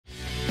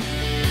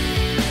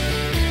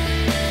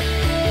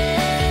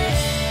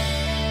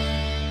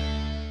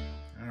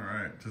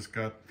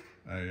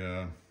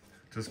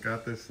just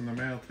got this in the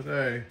mail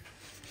today.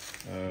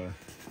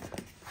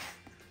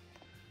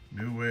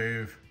 New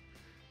Wave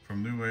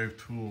from New Wave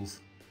Tools.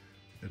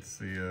 It's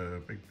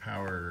the big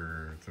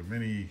power. It's a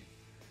mini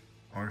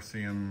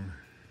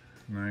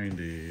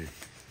RC-M90,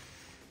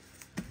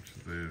 which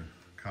is a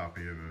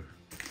copy of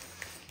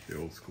the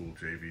old school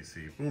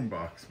JVC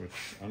boombox, which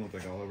I don't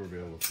think I'll ever be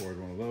able to afford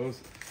one of those,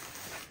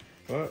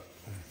 but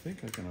I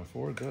think I can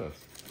afford this.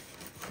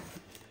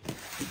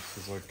 This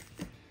is like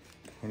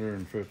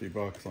 150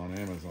 bucks on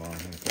Amazon, I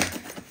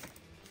think.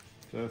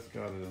 Just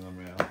got it in the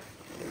mail.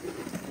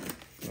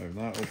 I have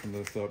not opened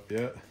this up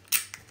yet.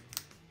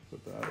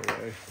 Put that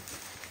away.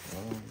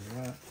 Oh,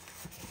 that.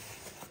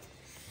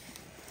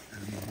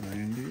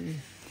 M90.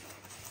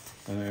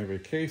 And I have a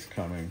case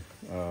coming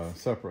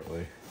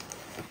separately.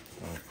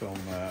 I'll film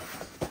that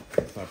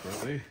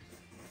separately.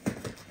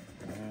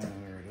 And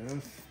there it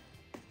is.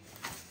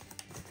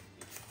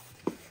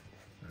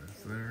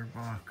 There's their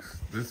box.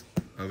 This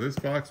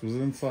box was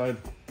inside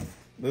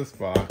this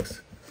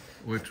box,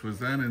 which was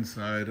then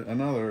inside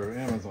another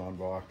Amazon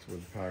box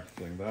with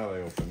packaging. That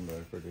I opened.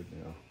 I figured,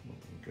 you know,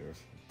 who cares?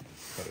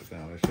 Cut it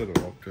down. I should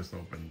have just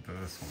opened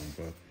this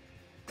one,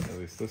 but at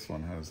least this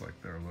one has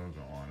like their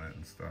logo on it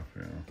and stuff,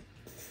 you know.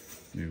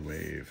 New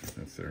Wave.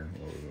 That's their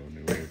logo.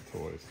 New Wave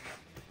Toys.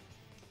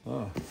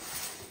 Oh,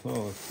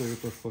 let's see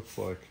what this looks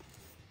like.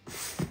 I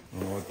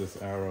don't know what this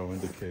arrow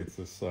indicates.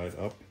 This side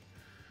up.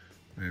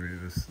 Maybe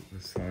this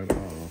side. I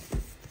don't know.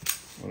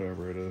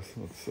 Whatever it is.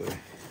 Let's see.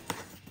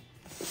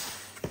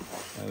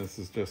 And this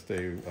is just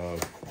a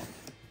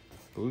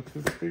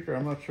Bluetooth speaker.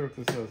 I'm not sure if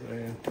this has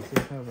AM. Does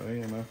this have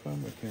AM,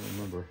 FM? I can't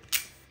remember.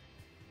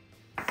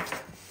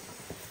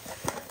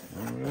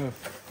 There it is.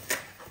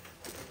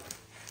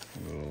 A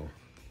little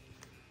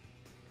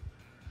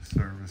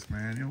service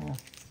manual.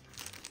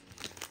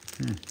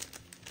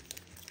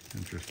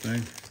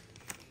 Interesting.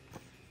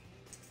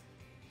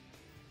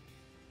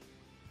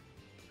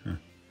 I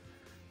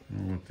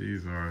don't know what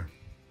these are.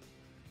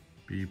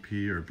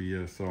 BP or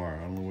BSR.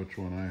 I don't know which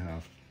one I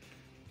have.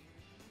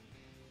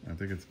 I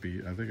think it's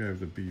B. I think I have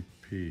the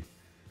BP,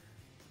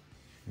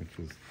 which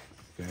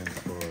stands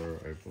for,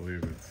 I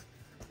believe it's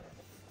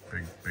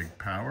big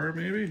power,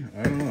 maybe?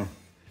 I don't know.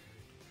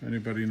 If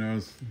anybody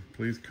knows,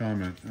 please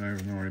comment. I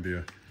have no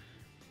idea.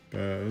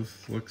 But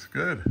this looks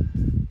good.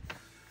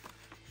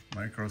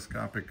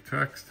 Microscopic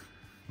text,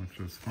 which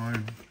is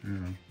fine. You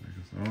know,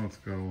 it's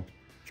got all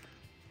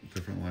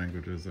different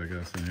languages, I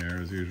guess, in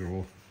here as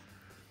usual.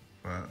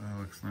 But that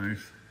looks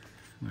nice.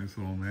 Nice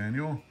little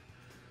manual.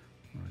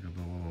 I got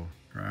the little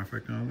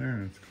graphic on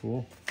there. It's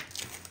cool.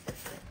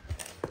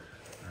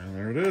 And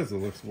there it is. It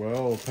looks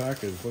well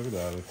packaged. Look at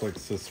that. It's like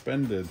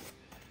suspended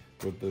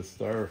with this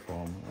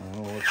styrofoam. I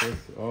don't know what this.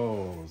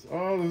 Oh,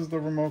 this is the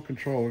remote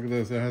control. Look at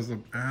this. It has a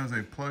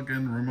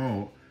plug-in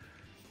remote.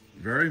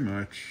 Very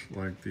much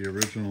like the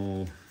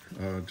original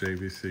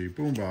JVC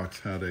boombox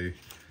had a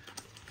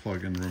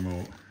plug-in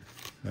remote.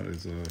 That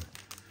is a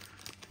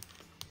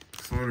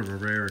sort of a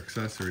rare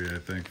accessory, I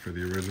think, for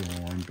the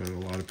original one, but a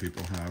lot of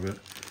people have it.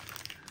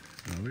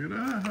 So look at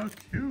that, how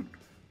cute.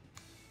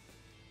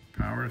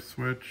 Power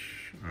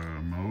switch,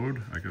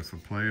 mode, I guess a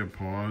play, a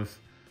pause.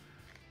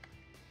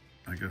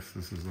 I guess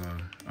this is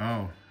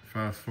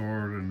fast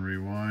forward and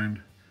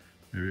rewind.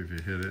 Maybe if you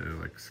hit it, it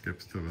like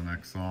skips to the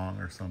next song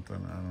or something,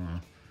 I don't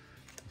know.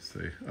 Let's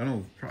see,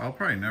 I'll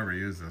probably never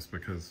use this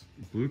because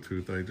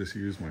Bluetooth, I just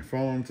use my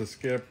phone to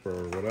skip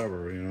or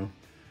whatever, you know.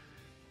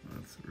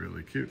 That's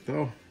really cute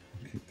though. I'll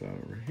keep that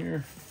over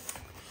here.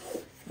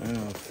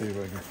 And let's see if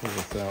I can pull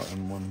this out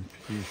in one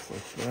piece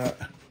like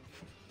that.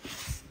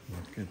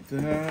 Look at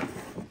that.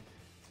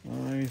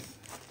 Nice.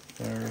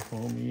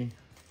 Styrofoamy.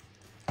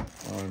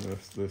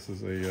 This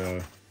is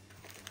a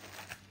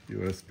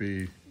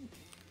USB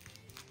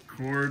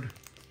cord.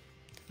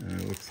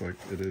 And it looks like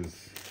it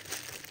is,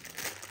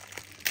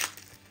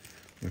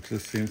 which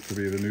this seems to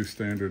be the new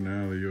standard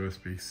now, the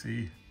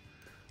USB-C.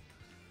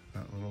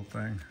 That little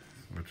thing.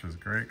 Which is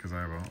great because I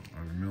have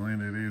a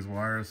million of these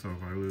wires, so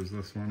if I lose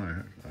this one,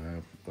 it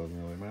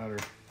doesn't really matter.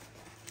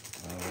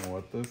 I don't know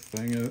what this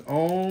thing is.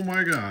 Oh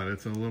my god,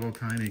 it's a little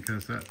tiny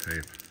cassette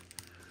tape.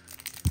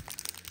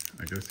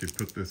 I guess you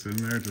put this in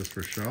there just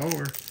for show,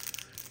 or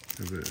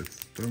because it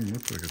doesn't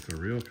look like it's a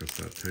real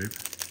cassette tape.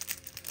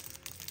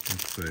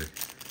 Let's see.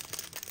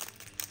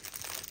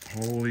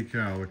 Holy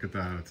cow, look at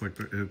that. It's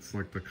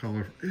like the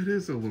color. It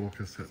is a little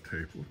cassette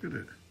tape. Look at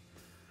it.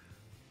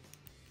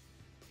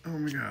 Oh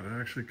my god, it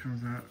actually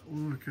comes out.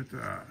 Look at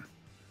that.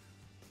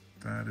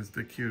 That is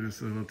the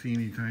cutest little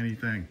teeny tiny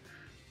thing.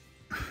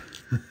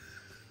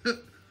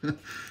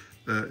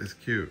 That is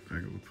cute. I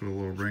could put a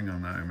little ring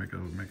on that and make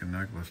a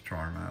necklace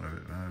charm out of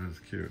it. That is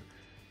cute.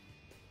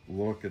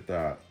 Look at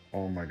that.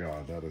 Oh my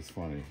god, that is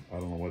funny. I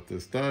don't know what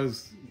this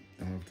does.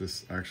 I don't know if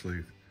this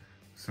actually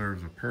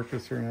serves a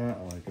purpose or not.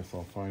 I guess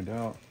I'll find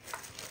out.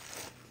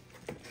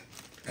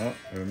 Oh,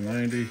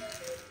 M90.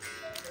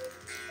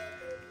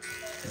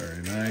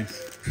 Very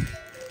nice.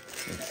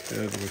 That's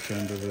good. Which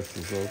end of this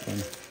is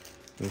open?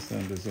 This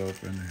end is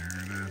open.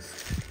 Here it is.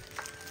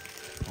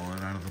 pull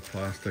it out of the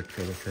plastic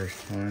for the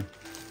first time.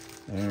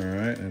 All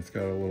right, and it's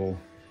got a little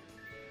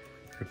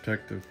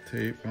protective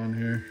tape on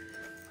here.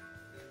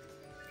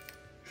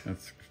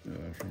 That's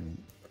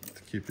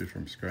to keep you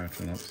from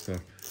scratching up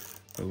stuff.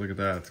 But look at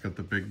that, it's got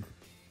the big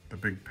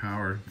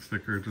power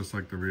sticker, just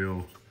like the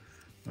real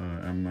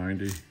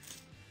M90.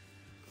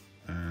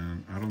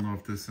 And I don't know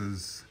if this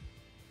is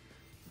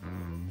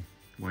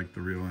like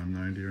the real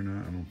M90 or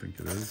not. I don't think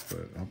it is,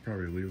 but I'll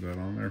probably leave that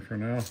on there for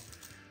now.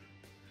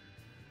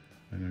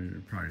 I know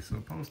you're probably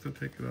supposed to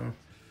take it off.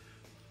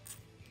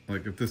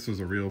 Like if this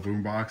was a real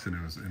boombox and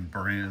it was in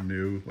brand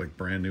new, like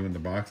brand new in the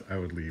box, I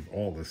would leave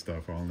all this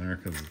stuff on there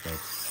because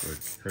that's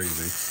like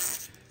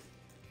crazy.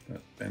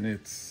 And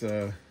it's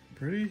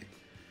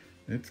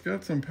it's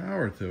got some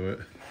power to it.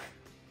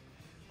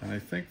 And I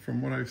think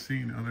from what I've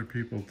seen other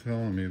people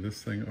telling me,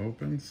 this thing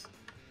opens.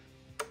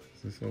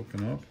 Does this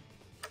open up?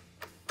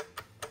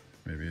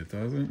 Maybe it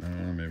doesn't. I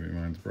don't know, maybe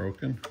mine's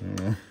broken. I don't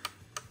know.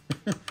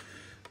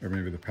 Or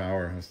maybe the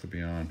power has to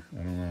be on. I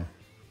don't know.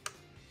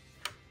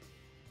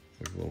 It's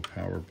like a little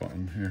power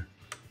button here.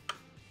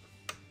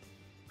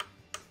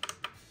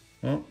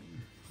 Well,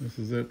 this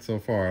is it so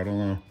far. I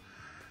don't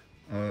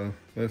know.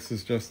 This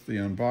is just the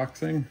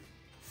unboxing.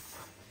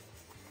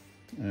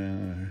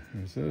 And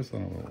there's this. I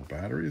don't know, little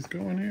batteries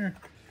going here.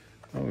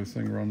 Oh, this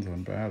thing runs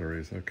on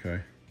batteries.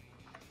 Okay.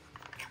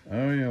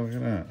 Oh yeah, look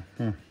at that.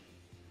 Huh.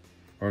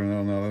 Or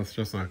no, that's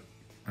just I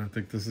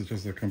think this is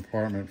just a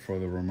compartment for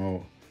the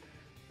remote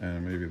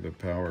and maybe the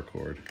power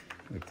cord.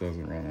 It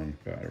doesn't run on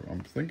battery. I'm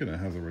thinking it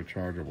has a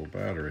rechargeable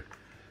battery.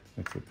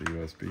 That's what the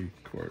USB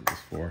cord is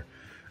for.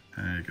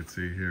 And you can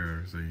see here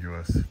there's a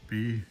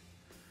USB,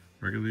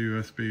 regular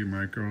USB,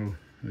 micro,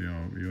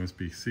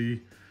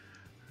 USB-C,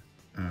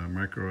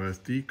 micro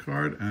SD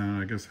card,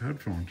 and I guess a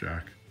headphone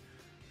jack.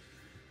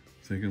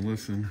 So you can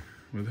listen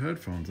with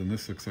headphones. And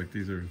this looks like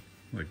these are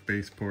like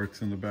bass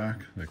ports in the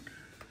back, like,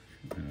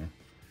 and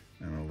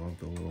I love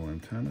the little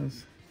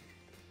antennas.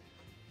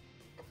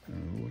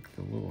 And look,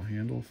 the little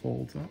handle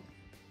folds up.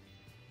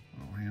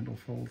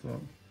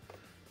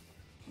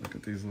 Look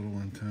at these little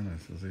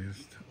antennas.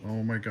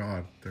 Oh my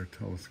God, they're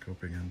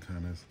telescoping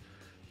antennas.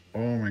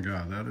 Oh my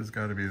God, that has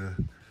got to be the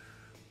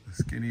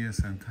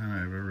skinniest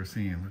antenna I've ever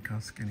seen. Look how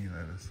skinny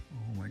that is.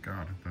 Oh my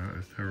God, that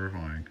is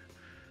terrifying.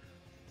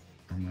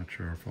 I'm not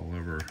sure if I'll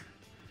ever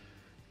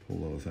pull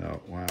those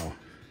out. Wow,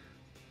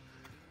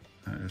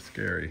 that is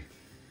scary.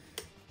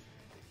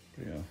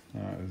 But yeah,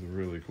 that is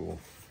really cool.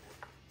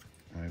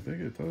 I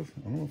think it does.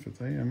 I don't know if it's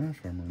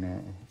AM/FM or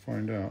not. I'll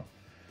find out.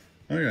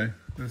 Okay,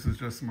 this is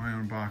just my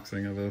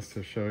unboxing of this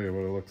to show you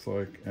what it looks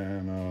like,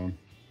 and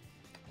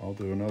I'll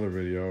do another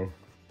video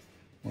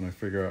when I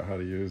figure out how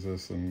to use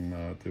this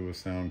and do a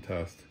sound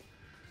test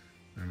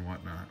and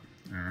whatnot.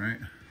 All right,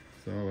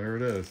 so there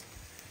it is.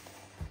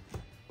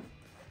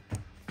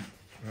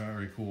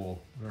 Very cool.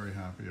 Very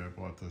happy I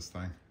bought this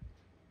thing.